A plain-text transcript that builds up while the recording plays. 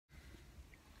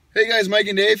Hey guys, Mike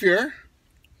and Dave here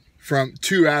from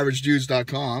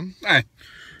twoaveragedudes.com. Hi.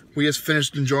 We just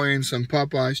finished enjoying some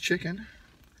Popeye's chicken.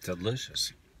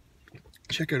 Delicious.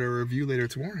 Check out our review later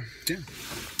tomorrow. Yeah.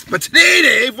 But today,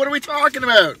 Dave, what are we talking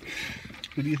about?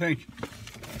 What do you think?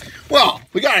 Well,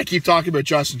 we gotta keep talking about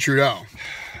Justin Trudeau.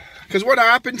 Because what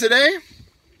happened today?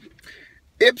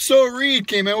 Ipso Reid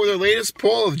came out with their latest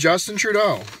poll of Justin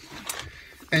Trudeau.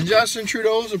 And Justin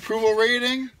Trudeau's approval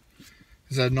rating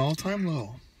is at an all-time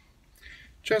low.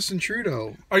 Justin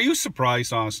Trudeau. Are you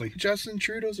surprised, honestly? Justin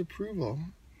Trudeau's approval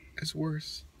is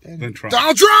worse Than Trump.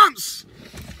 Donald Trump's!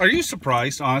 Are you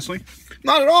surprised, honestly?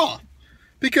 Not at all.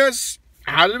 Because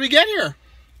how did we get here?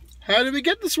 How did we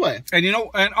get this way? And you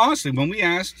know, and honestly, when we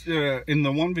asked, in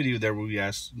the one video there where we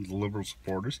asked the Liberal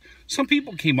supporters, some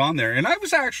people came on there, and I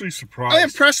was actually surprised. I'm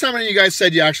impressed how many of you guys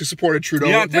said you actually supported Trudeau.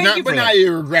 Yeah, but now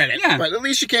you regret it. Yeah. But at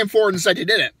least you came forward and said you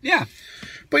did it. Yeah.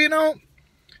 But you know,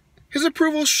 his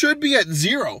approval should be at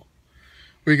 0.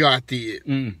 We got the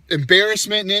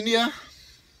embarrassment in India.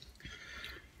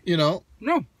 You know.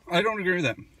 No, I don't agree with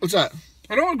that. What's that?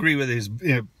 I don't agree with his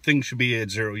thing should be at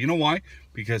 0. You know why?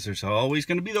 Because there's always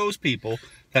going to be those people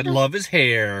that love his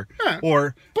hair,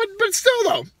 or but still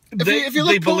though, if you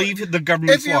look they believe the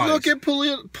government's lies. If you look at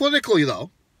politically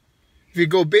though, if you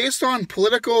go based on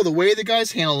political, the way the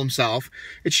guys handle himself,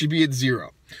 it should be at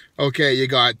 0. Okay, you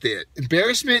got the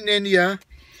embarrassment in India.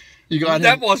 You got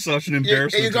that was such an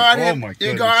embarrassment. You got him. Oh my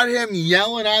goodness. You got him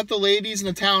yelling at the ladies in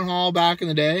the town hall back in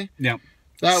the day. Yeah.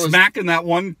 That was smacking that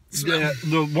one,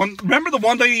 the one. Remember the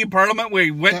one day in Parliament where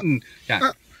he went and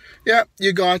yeah,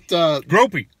 you got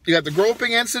groping. You got the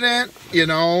groping incident. You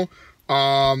know,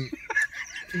 the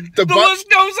list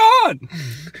goes on.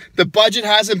 The budget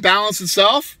hasn't balanced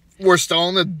itself. We're still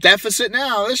in the deficit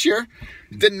now this year.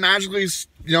 It didn't magically,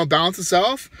 balance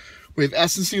itself. We have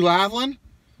S&C Lavalin.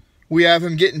 We have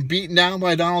him getting beaten down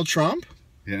by Donald Trump.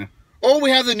 Yeah. Oh, we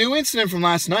have the new incident from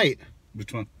last night.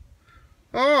 Which one?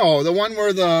 Oh, the one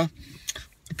where the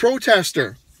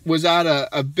protester was at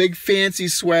a big fancy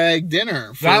swag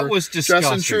dinner for that was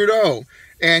disgusting. Justin Trudeau.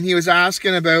 And he was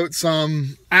asking about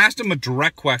asked him a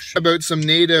direct question. About some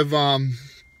native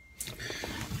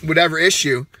whatever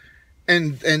issue.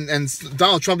 And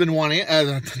Donald Trump didn't want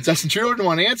to, Justin Trudeau didn't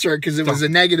want to answer it because it was a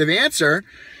negative answer.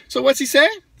 So what's he say?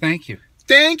 Thank you.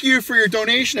 Thank you for your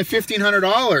donation of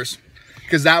 $1,500.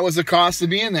 Because that was the cost of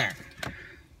being there.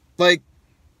 Like,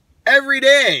 every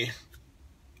day,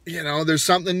 there's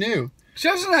something new.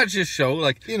 Doesn't that just show,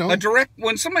 like, a direct,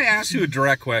 when somebody asks you a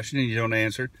direct question and you don't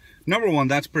answer it, number one,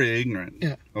 that's pretty ignorant.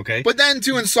 Yeah. Okay? But then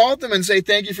to insult them and say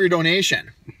thank you for your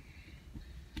donation.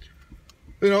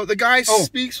 The guy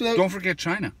speaks without... Don't forget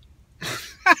China.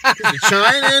 The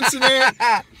China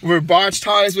incident. We're botched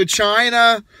ties with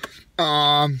China.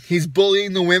 He's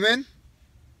bullying the women.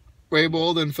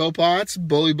 Raybould and Phil Potts.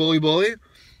 Bully. Bully.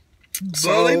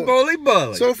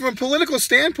 So from a political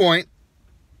standpoint,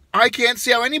 I can't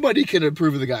see how anybody can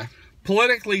approve of the guy.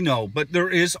 Politically, no. But there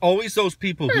is always those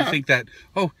people who think that,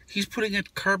 he's putting a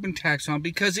carbon tax on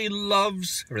because he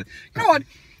loves everything. You know what?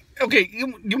 Okay,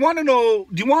 you want to know?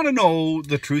 Do you want to know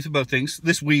the truth about things?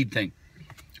 This weed thing.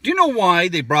 Do you know why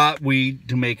they brought weed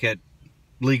to make it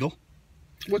legal?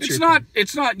 It's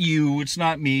not you. It's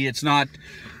not me. It's not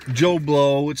Joe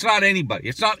Blow. It's not anybody.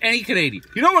 It's not any Canadian.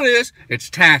 You know what it is? It's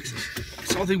taxes.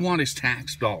 That's all they want is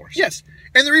tax dollars. Yes,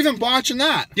 and they're even botching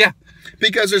that. Yeah,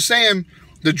 because they're saying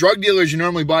the drug dealers you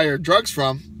normally buy your drugs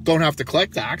from don't have to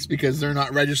collect tax because they're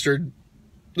not registered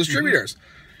distributors.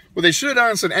 What they should have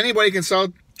done is said anybody can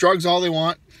sell drugs all they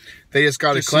want. They just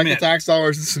got to collect the tax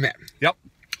dollars and submit. Yep.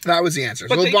 That was the answer.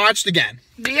 So they botched again.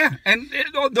 Yeah,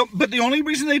 but the only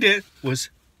reason they did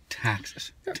was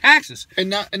taxes. Yeah. Taxes.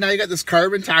 And now you got this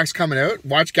carbon tax coming out.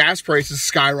 Watch gas prices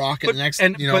skyrocket the next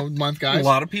month, guys. A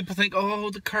lot of people think,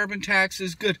 the carbon tax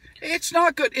is good. It's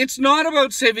not good. It's not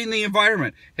about saving the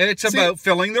environment. It's about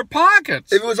filling their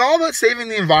pockets. If it was all about saving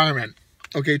the environment,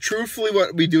 okay, truthfully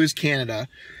what we do as Canada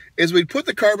is we'd put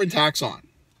the carbon tax on.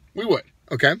 We would,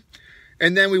 okay?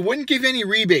 And then we wouldn't give any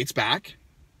rebates back.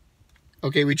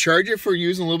 Okay, we charge it for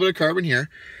using a little bit of carbon here.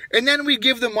 And then we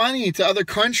give the money to other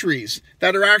countries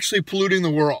that are actually polluting the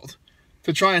world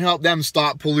to try and help them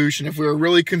stop pollution if we were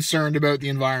really concerned about the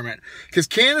environment. Because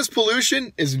Canada's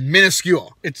pollution is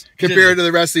minuscule compared to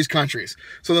the rest of these countries.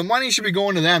 So the money should be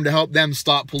going to them to help them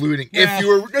stop polluting. Yeah.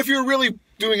 If you were really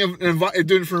doing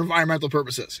it for environmental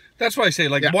purposes. That's why I say,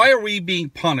 why are we being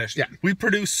punished? Yeah. We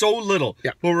produce so little,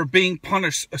 but we're being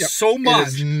punished so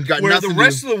much, where the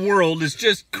rest of the world is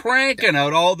just cranking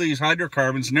out all these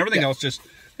hydrocarbons and everything else. Just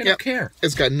they don't care.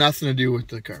 It's got nothing to do with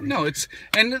the carbon. No,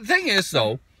 and the thing is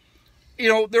though,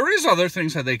 there is other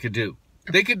things that they could do.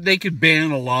 They could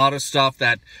ban a lot of stuff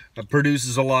that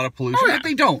produces a lot of pollution, but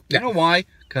they don't. You know why?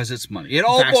 Because it's money. It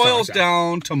all boils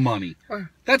down to money.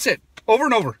 That's it. Over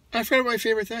and over. I forgot my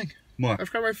favorite thing. What? I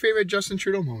forgot my favorite Justin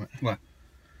Trudeau moment. What?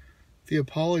 The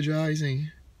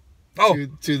apologizing. Oh.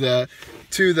 To the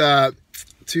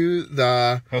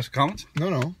House of Commons?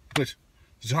 No. Which?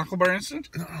 The chocolate bar incident?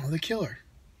 No, the killer.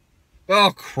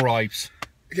 Oh, cripes.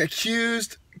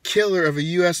 Accused killer of a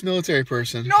U.S. military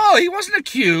person. No, he wasn't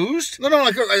accused. No,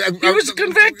 like he was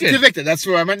convicted. Convicted. That's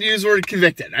what I meant to use the word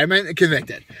convicted. I meant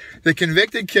convicted. The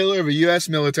convicted killer of a U.S.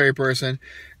 military person,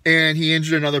 and he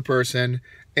injured another person.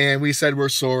 And we said we're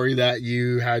sorry that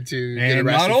you had to get arrested. And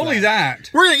not only that,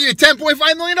 we're going to give you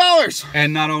 $10.5 million.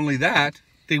 And not only that,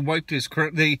 they wiped his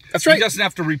credit. That's right. He doesn't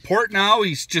have to report now.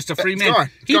 He's just a free man.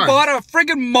 He gone. bought a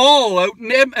friggin' mall out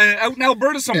in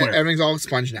Alberta somewhere. Yeah, everything's all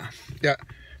expunged now. Yeah.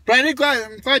 But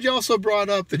I'm glad you also brought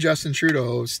up the Justin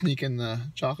Trudeau sneaking the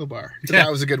chocolate bar. So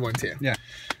that was a good one too. Yeah.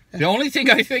 The only thing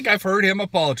I think I've heard him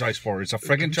apologize for is a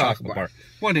friggin' chocolate bar.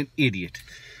 What an idiot.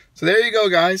 So there you go,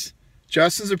 guys.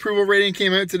 Justin's approval rating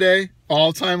came out today,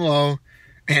 all-time low,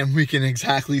 and we can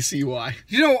exactly see why.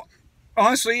 You know,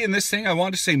 honestly, in this thing, I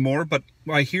want to say more, but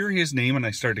I hear his name and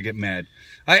I start to get mad.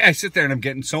 I sit there and I'm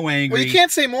getting so angry. Well, you can't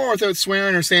say more without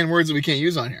swearing or saying words that we can't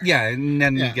use on here. Yeah, and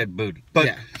then you get booted.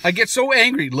 But I get so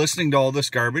angry listening to all this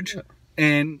garbage,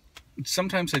 and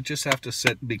sometimes I just have to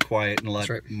sit and be quiet and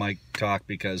let Mike talk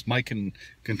because Mike can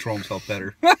control himself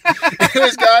better.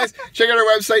 Anyways, guys, check out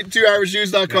our website,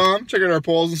 2hoursnews.com. Check out our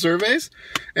polls and surveys.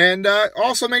 And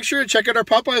also make sure to check out our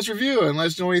Popeyes review and let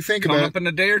us know what you think about it. Coming up in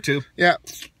a day or two. Yeah.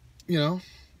 You know,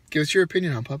 give us your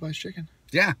opinion on Popeyes chicken.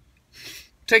 Yeah.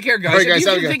 Take care, guys. If you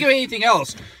can think of anything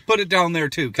else, put it down there,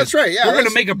 too. That's right, yeah. We're going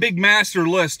to make a big master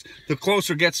list the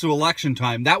closer it gets to election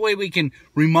time. That way we can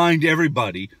remind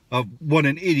everybody of what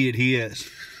an idiot he is.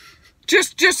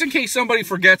 Just in case somebody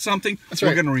forgets something,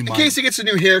 we're going to remind him. In case he gets a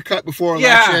new haircut before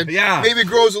election. Yeah. Maybe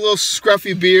grows a little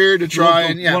scruffy beard to try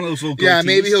and... One of those little goatees. Yeah,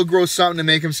 maybe he'll grow something to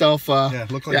make himself...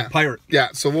 look like a pirate. Yeah,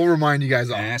 so we'll remind you guys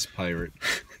all. Ass pirate.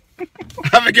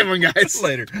 Have a good one, guys.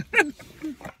 Later.